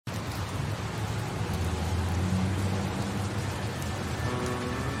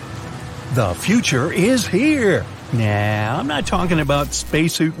The future is here! Nah, I'm not talking about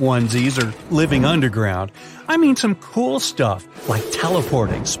spacesuit onesies or living underground. I mean some cool stuff like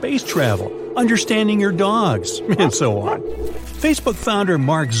teleporting, space travel, understanding your dogs, and so on. Facebook founder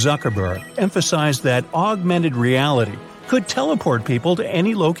Mark Zuckerberg emphasized that augmented reality could teleport people to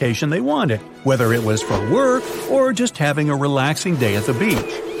any location they wanted, whether it was for work or just having a relaxing day at the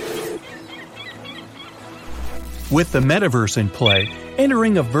beach. With the metaverse in play,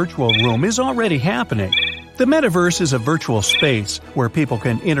 entering a virtual room is already happening. The metaverse is a virtual space where people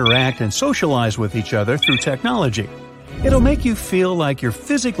can interact and socialize with each other through technology. It'll make you feel like you're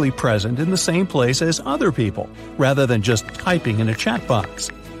physically present in the same place as other people, rather than just typing in a chat box.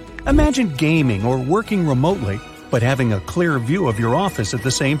 Imagine gaming or working remotely, but having a clear view of your office at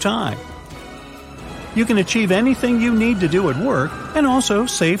the same time. You can achieve anything you need to do at work and also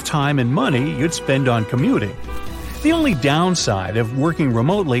save time and money you'd spend on commuting. The only downside of working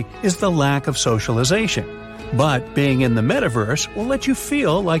remotely is the lack of socialization. But being in the metaverse will let you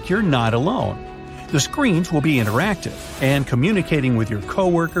feel like you're not alone. The screens will be interactive, and communicating with your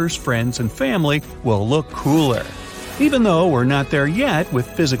coworkers, friends, and family will look cooler. Even though we're not there yet with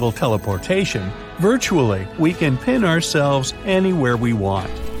physical teleportation, virtually we can pin ourselves anywhere we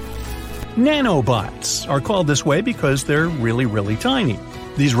want. Nanobots are called this way because they're really tiny.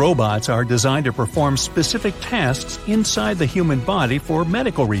 These robots are designed to perform specific tasks inside the human body for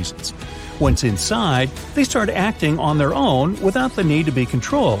medical reasons. Once inside, they start acting on their own without the need to be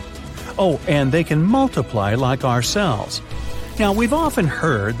controlled. Oh, and they can multiply like our cells. Now, we've often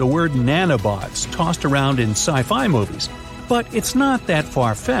heard the word nanobots tossed around in sci-fi movies, but it's not that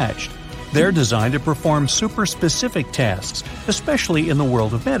far-fetched. They're designed to perform super-specific tasks, especially in the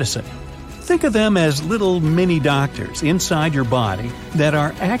world of medicine. Think of them as little mini-doctors inside your body that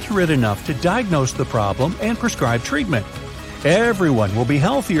are accurate enough to diagnose the problem and prescribe treatment. Everyone will be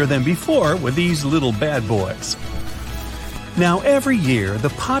healthier than before with these little bad boys. Now, every year, the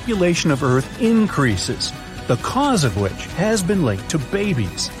population of Earth increases, the cause of which has been linked to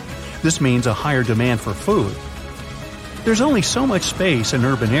babies. This means a higher demand for food. There's only so much space in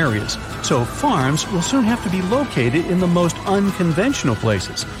urban areas, so farms will soon have to be located in the most unconventional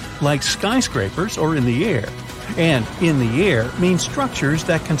places, like skyscrapers or in the air. And in the air means structures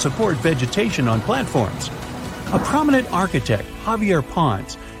that can support vegetation on platforms. A prominent architect, Javier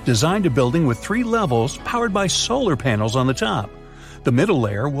Pons, designed a building with 3 levels powered by solar panels on the top. The middle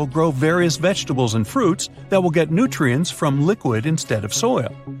layer will grow various vegetables and fruits that will get nutrients from liquid instead of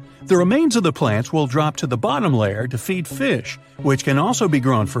soil. The remains of the plants will drop to the bottom layer to feed fish, which can also be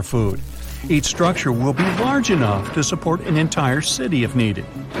grown for food. Each structure will be large enough to support an entire city if needed.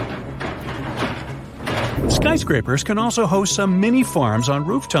 Skyscrapers can also host some mini farms on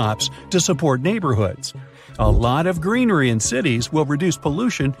rooftops to support neighborhoods. A lot of greenery in cities will reduce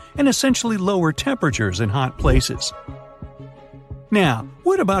pollution and essentially lower temperatures in hot places. Now,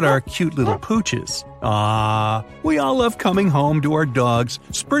 what about our cute little pooches? We all love coming home to our dogs,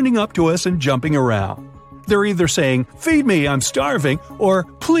 sprinting up to us and jumping around. They're either saying, "Feed me, I'm starving," or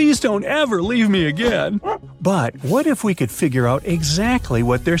 "Please don't ever leave me again." But what if we could figure out exactly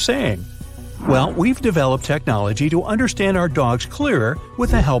what they're saying? Well, we've developed technology to understand our dogs clearer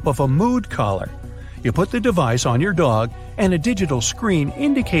with the help of a mood collar. You put the device on your dog, and a digital screen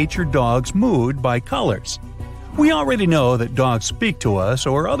indicates your dog's mood by colors. We already know that dogs speak to us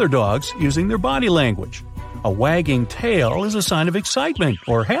or other dogs using their body language. A wagging tail is a sign of excitement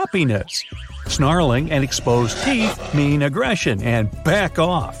or happiness. Snarling and exposed teeth mean aggression and back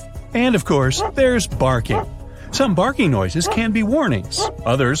off. And of course, there's barking. Some barking noises can be warnings,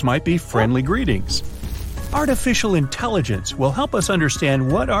 others might be friendly greetings. Artificial intelligence will help us understand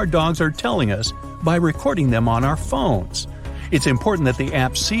what our dogs are telling us by recording them on our phones. It's important that the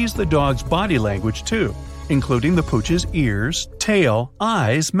app sees the dog's body language too, including the pooch's ears, tail,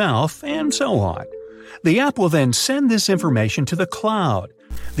 eyes, mouth, and so on. The app will then send this information to the cloud.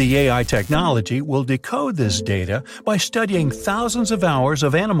 The AI technology will decode this data by studying thousands of hours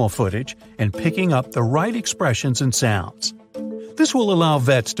of animal footage and picking up the right expressions and sounds. This will allow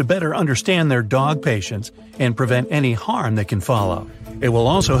vets to better understand their dog patients and prevent any harm that can follow. It will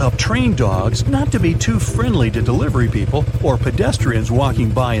also help train dogs not to be too friendly to delivery people or pedestrians walking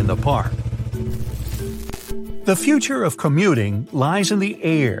by in the park. The future of commuting lies in the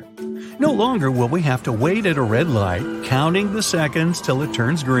air. No longer will we have to wait at a red light, counting the seconds till it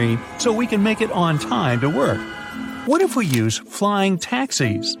turns green so we can make it on time to work. What if we use flying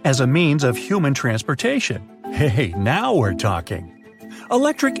taxis as a means of human transportation? Hey, now we're talking.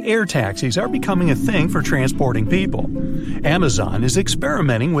 Electric air taxis are becoming a thing for transporting people. Amazon is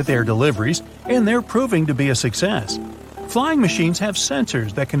experimenting with air deliveries, and they're proving to be a success. Flying machines have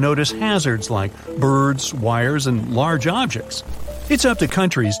sensors that can notice hazards like birds, wires, and large objects. It's up to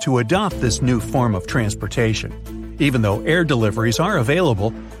countries to adopt this new form of transportation. Even though air deliveries are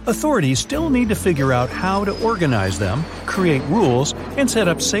available, authorities still need to figure out how to organize them, create rules, and set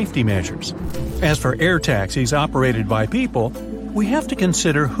up safety measures. As for air taxis operated by people, we have to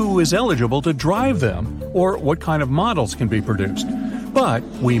consider who is eligible to drive them or what kind of models can be produced. But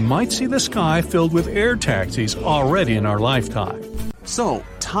we might see the sky filled with air taxis already in our lifetime. So,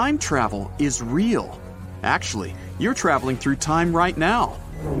 time travel is real. Actually, you're traveling through time right now.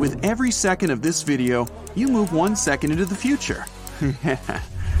 With every second of this video, you move 1 second into the future.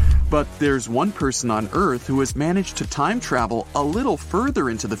 But there's one person on Earth who has managed to time travel a little further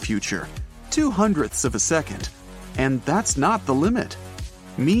into the future, 0.02 of a second. And that's not the limit.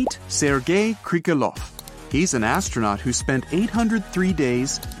 Meet Sergei Krikalev. He's an astronaut who spent 803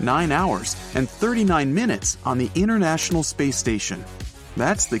 days, 9 hours, and 39 minutes on the International Space Station.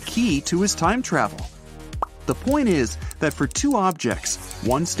 That's the key to his time travel. The point is that for two objects,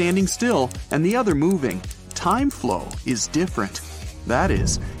 one standing still and the other moving, time flow is different. That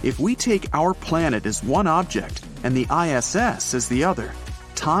is, if we take our planet as one object and the ISS as the other,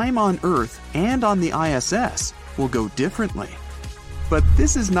 time on Earth and on the ISS will go differently. But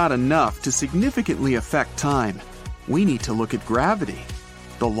this is not enough to significantly affect time. We need to look at gravity.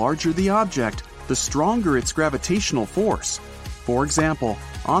 The larger the object, the stronger its gravitational force. For example,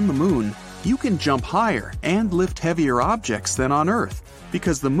 on the Moon, you can jump higher and lift heavier objects than on Earth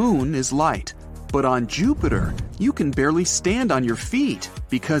because the Moon is light. But on Jupiter, you can barely stand on your feet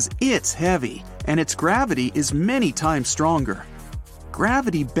because it's heavy and its gravity is many times stronger.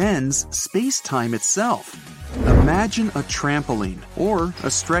 Gravity bends space-time itself. Imagine a trampoline or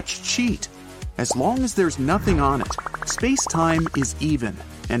a stretched sheet. As long as there's nothing on it, space-time is even,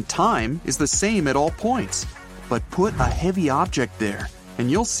 and time is the same at all points. But put a heavy object there,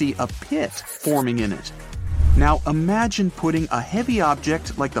 and you'll see a pit forming in it. Now imagine putting a heavy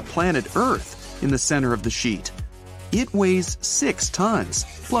object like the planet Earth in the center of the sheet. It weighs 6 tons,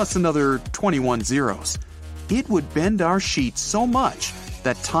 plus another 21 zeros. It would bend our sheet so much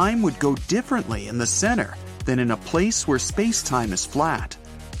that time would go differently in the center than in a place where space-time is flat.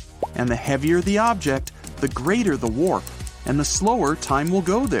 And the heavier the object, the greater the warp, and the slower time will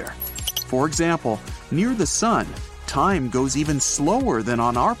go there. For example, near the Sun, time goes even slower than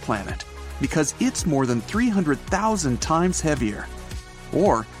on our planet because it's more than 300,000 times heavier.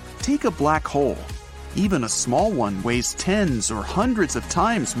 Or take a black hole. Even a small one weighs tens or hundreds of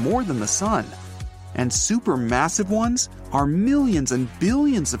times more than the Sun. And supermassive ones are millions and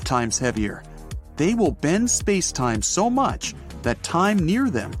billions of times heavier. They will bend space-time so much that time near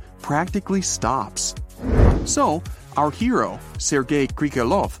them practically stops. So, our hero, Sergei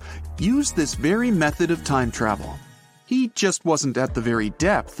Krikalev, used this very method of time travel. He just wasn't at the very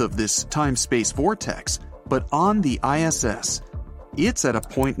depth of this time-space vortex, but on the ISS. It's at a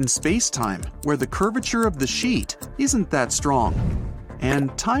point in space-time where the curvature of the sheet isn't that strong.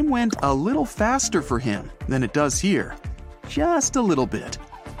 And time went a little faster for him than it does here. Just a little bit.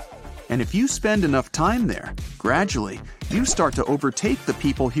 And if you spend enough time there, gradually, you start to overtake the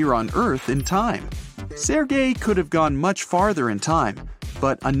people here on Earth in time. Sergei could have gone much farther in time,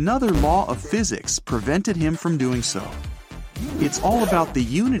 but another law of physics prevented him from doing so. It's all about the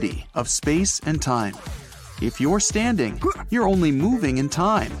unity of space and time. If you're standing, you're only moving in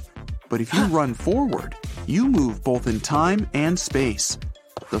time. But if you run forward, you move both in time and space.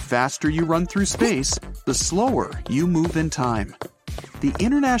 The faster you run through space, the slower you move in time. The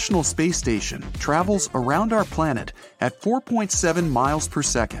International Space Station travels around our planet at 4.7 miles per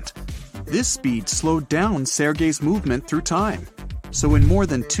second. This speed slowed down Sergei's movement through time. So in more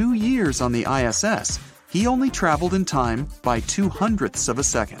than 2 years on the ISS, he only traveled in time by 0.02 of a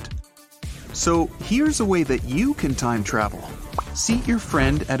second. So here's a way that you can time travel. Seat your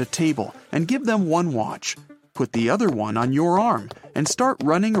friend at a table and give them one watch. Put the other one on your arm and start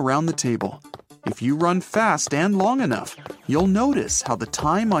running around the table. If you run fast and long enough, you'll notice how the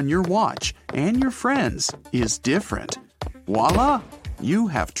time on your watch and your friends is different. Voila! You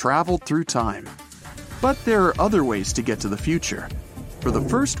have traveled through time. But there are other ways to get to the future. For the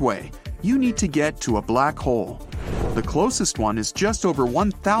first way, you need to get to a black hole. The closest one is just over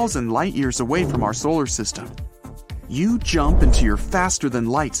 1,000 light years away from our solar system. You jump into your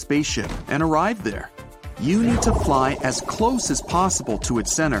faster-than-light spaceship and arrive there. You need to fly as close as possible to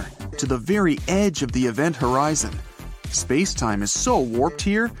its center, to the very edge of the event horizon. Space-time is so warped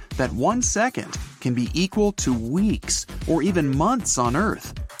here that 1 second can be equal to weeks or even months on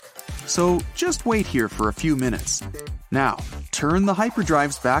Earth. So just wait here for a few minutes. Now, turn the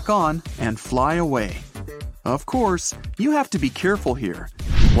hyperdrives back on and fly away. Of course, you have to be careful here.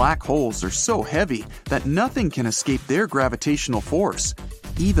 Black holes are so heavy that nothing can escape their gravitational force.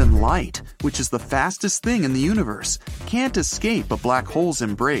 Even light, which is the fastest thing in the universe, can't escape a black hole's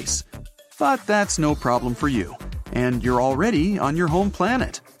embrace. But that's no problem for you, and you're already on your home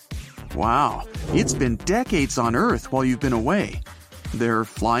planet. Wow, it's been decades on Earth while you've been away. There are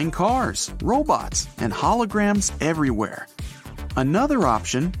flying cars, robots, and holograms everywhere. Another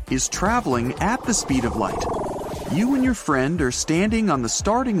option is traveling at the speed of light. You and your friend are standing on the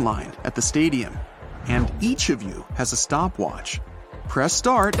starting line at the stadium, and each of you has a stopwatch. Press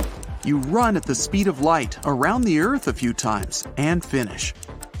start, you run at the speed of light around the Earth a few times and finish.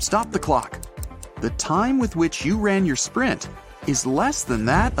 Stop the clock. The time with which you ran your sprint is less than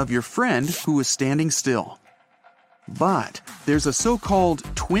that of your friend who is standing still. But there's a so-called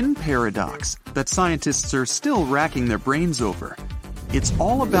twin paradox that scientists are still racking their brains over. It's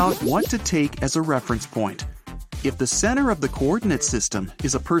all about what to take as a reference point. If the center of the coordinate system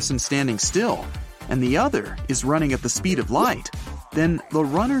is a person standing still, and the other is running at the speed of light, then the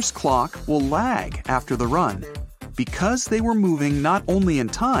runner's clock will lag after the run, because they were moving not only in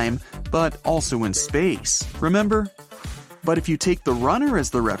time, but also in space, remember? But if you take the runner as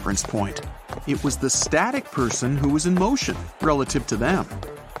the reference point, it was the static person who was in motion relative to them.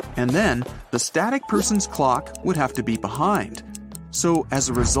 And then the static person's clock would have to be behind. So as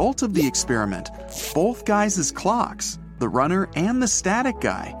a result of the experiment, both guys' clocks, the runner and the static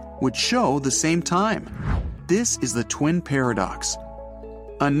guy, would show the same time. This is the twin paradox.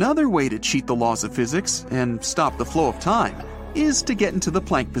 Another way to cheat the laws of physics and stop the flow of time is to get into the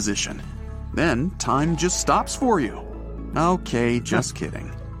plank position. Then time just stops for you. Okay, just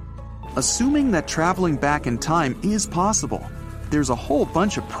kidding. Assuming that traveling back in time is possible, there's a whole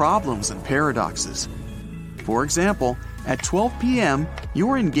bunch of problems and paradoxes. For example, at 12 p.m.,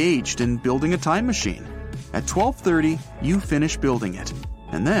 you're engaged in building a time machine. At 12:30, you finish building it.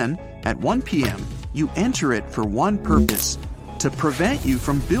 And then, at 1 p.m., you enter it for one purpose: to prevent you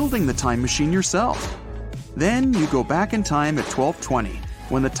from building the time machine yourself. Then you go back in time at 12:20,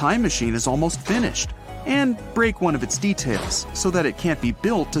 when the time machine is almost finished, and break one of its details so that it can't be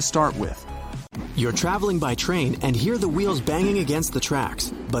built to start with. You're traveling by train and hear the wheels banging against the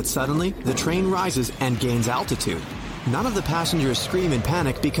tracks, but suddenly the train rises and gains altitude. None of the passengers scream in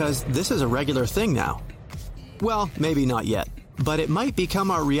panic because this is a regular thing now. Well, maybe not yet, but it might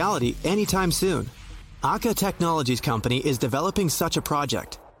become our reality anytime soon. Aka Technologies Company is developing such a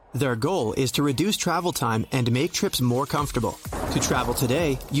project. Their goal is to reduce travel time and make trips more comfortable. To travel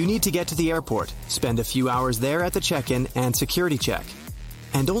today, you need to get to the airport, spend a few hours there at the check-in and security check.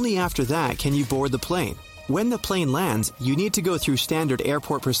 And only after that can you board the plane. When the plane lands, you need to go through standard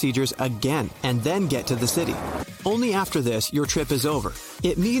airport procedures again and then get to the city. Only after this, your trip is over.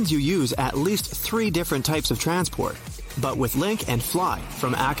 It means you use at least 3 different types of transport. But with Link and Fly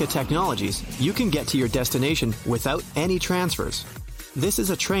from Aka Technologies, you can get to your destination without any transfers. This is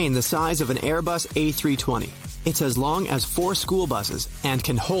a train the size of an Airbus A320. It's as long as 4 school buses and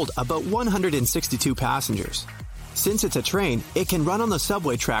can hold about 162 passengers. Since it's a train, it can run on the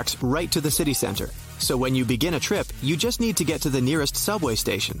subway tracks right to the city center. So when you begin a trip, you just need to get to the nearest subway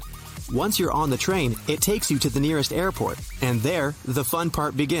station. Once you're on the train, it takes you to the nearest airport, and there, the fun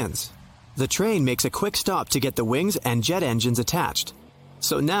part begins. The train makes a quick stop to get the wings and jet engines attached.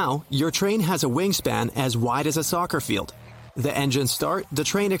 So now, your train has a wingspan as wide as a soccer field. The engines start, the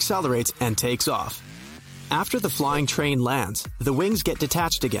train accelerates, and takes off. After the flying train lands, the wings get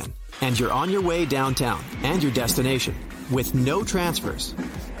detached again, and you're on your way downtown and your destination, with no transfers.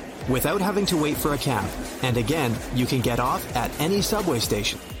 Without having to wait for a cab, and again, you can get off at any subway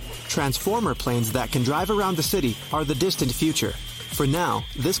station. Transformer planes that can drive around the city are the distant future. For now,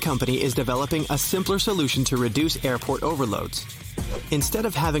 this company is developing a simpler solution to reduce airport overloads. Instead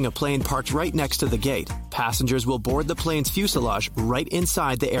of having a plane parked right next to the gate, passengers will board the plane's fuselage right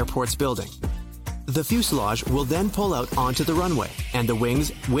inside the airport's building. The fuselage will then pull out onto the runway, and the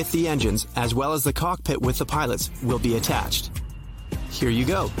wings with the engines, as well as the cockpit with the pilots, will be attached. Here you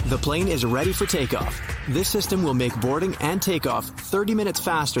go. The plane is ready for takeoff. This system will make boarding and takeoff 30 minutes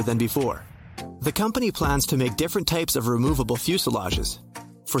faster than before. The company plans to make different types of removable fuselages.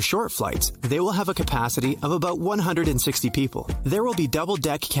 For short flights, they will have a capacity of about 160 people. There will be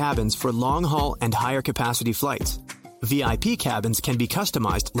double-deck cabins for long-haul and higher-capacity flights. VIP cabins can be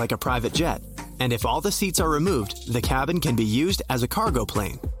customized like a private jet. And if all the seats are removed, the cabin can be used as a cargo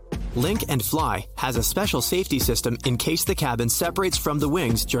plane. Link and Fly has a special safety system in case the cabin separates from the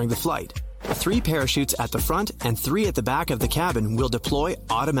wings during the flight. 3 parachutes at the front and 3 at the back of the cabin will deploy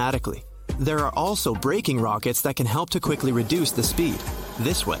automatically. There are also braking rockets that can help to quickly reduce the speed.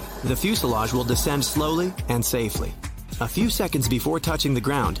 This way, the fuselage will descend slowly and safely. A few seconds before touching the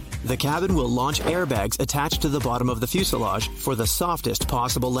ground, the cabin will launch airbags attached to the bottom of the fuselage for the softest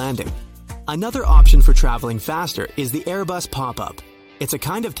possible landing. Another option for traveling faster is the Airbus pop-up. It's a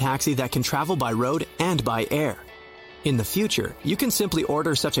kind of taxi that can travel by road and by air. In the future, you can simply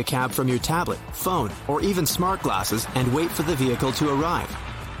order such a cab from your tablet, phone, or even smart glasses and wait for the vehicle to arrive.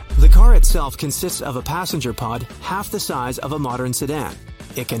 The car itself consists of a passenger pod half the size of a modern sedan.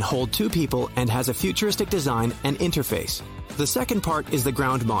 It can hold 2 people and has a futuristic design and interface. The second part is the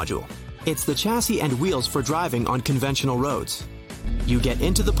ground module. It's the chassis and wheels for driving on conventional roads. You get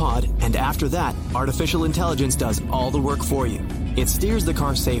into the pod, and after that, artificial intelligence does all the work for you. It steers the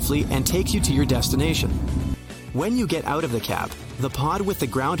car safely and takes you to your destination. When you get out of the cab, the pod with the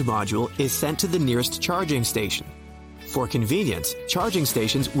ground module is sent to the nearest charging station. For convenience, charging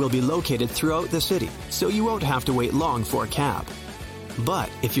stations will be located throughout the city, so you won't have to wait long for a cab. But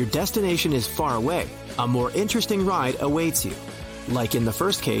if your destination is far away, a more interesting ride awaits you. Like in the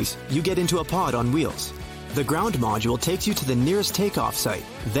first case, you get into a pod on wheels. The ground module takes you to the nearest takeoff site.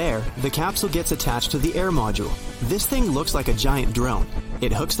 There, the capsule gets attached to the air module. This thing looks like a giant drone.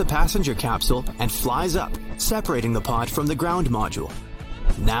 It hooks the passenger capsule and flies up, separating the pod from the ground module.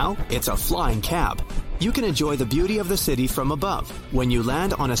 Now, it's a flying cab. You can enjoy the beauty of the city from above. When you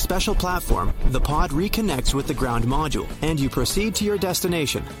land on a special platform, the pod reconnects with the ground module, and you proceed to your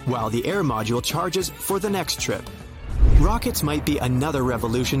destination, while the air module charges for the next trip. Rockets might be another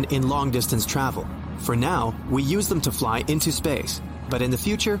revolution in long-distance travel. For now, we use them to fly into space, but in the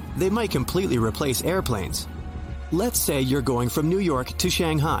future, they might completely replace airplanes. Let's say you're going from New York to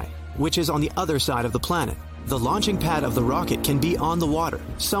Shanghai, which is on the other side of the planet. The launching pad of the rocket can be on the water,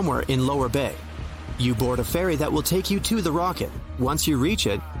 somewhere in Lower Bay. You board a ferry that will take you to the rocket. Once you reach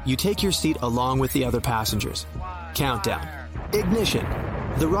it, you take your seat along with the other passengers. Countdown. Ignition.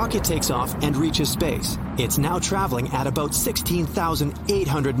 The rocket takes off and reaches space. It's now traveling at about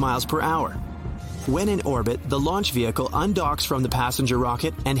 16,800 miles per hour. When in orbit, the launch vehicle undocks from the passenger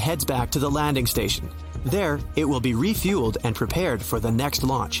rocket and heads back to the landing station. There, it will be refueled and prepared for the next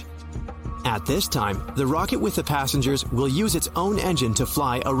launch. At this time, the rocket with the passengers will use its own engine to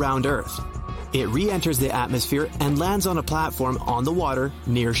fly around Earth. It re-enters the atmosphere and lands on a platform on the water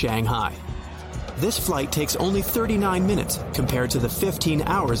near Shanghai. This flight takes only 39 minutes compared to the 15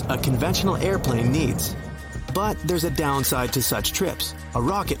 hours a conventional airplane needs. But there's a downside to such trips. A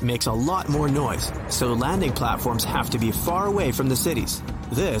rocket makes a lot more noise, so landing platforms have to be far away from the cities.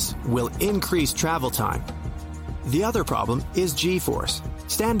 This will increase travel time. The other problem is G-force.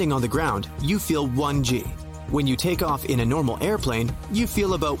 Standing on the ground, you feel 1 G. When you take off in a normal airplane, you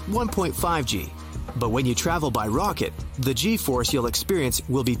feel about 1.5 G. But when you travel by rocket, the G-force you'll experience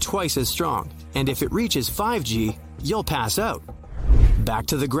will be twice as strong, and if it reaches 5 G, you'll pass out. Back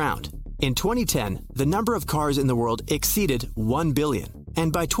to the ground. In 2010, the number of cars in the world exceeded 1 billion,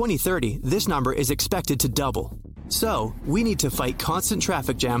 and by 2030, this number is expected to double. So, we need to fight constant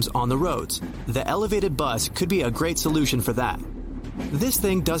traffic jams on the roads. The elevated bus could be a great solution for that. This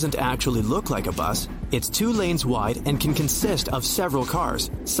thing doesn't actually look like a bus. It's 2 lanes wide and can consist of several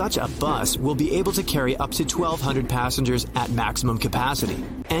cars. Such a bus will be able to carry up to 1,200 passengers at maximum capacity,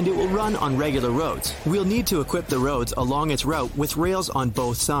 and it will run on regular roads. We'll need to equip the roads along its route with rails on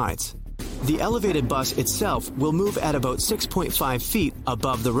both sides. The elevated bus itself will move at about 6.5 feet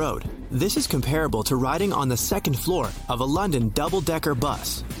above the road. This is comparable to riding on the second floor of a London double-decker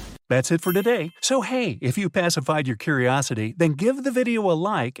bus. That's it for today. So hey, if you pacified your curiosity, then give the video a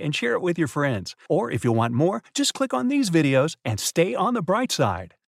like and share it with your friends. Or if you want more, just click on these videos and stay on the bright side.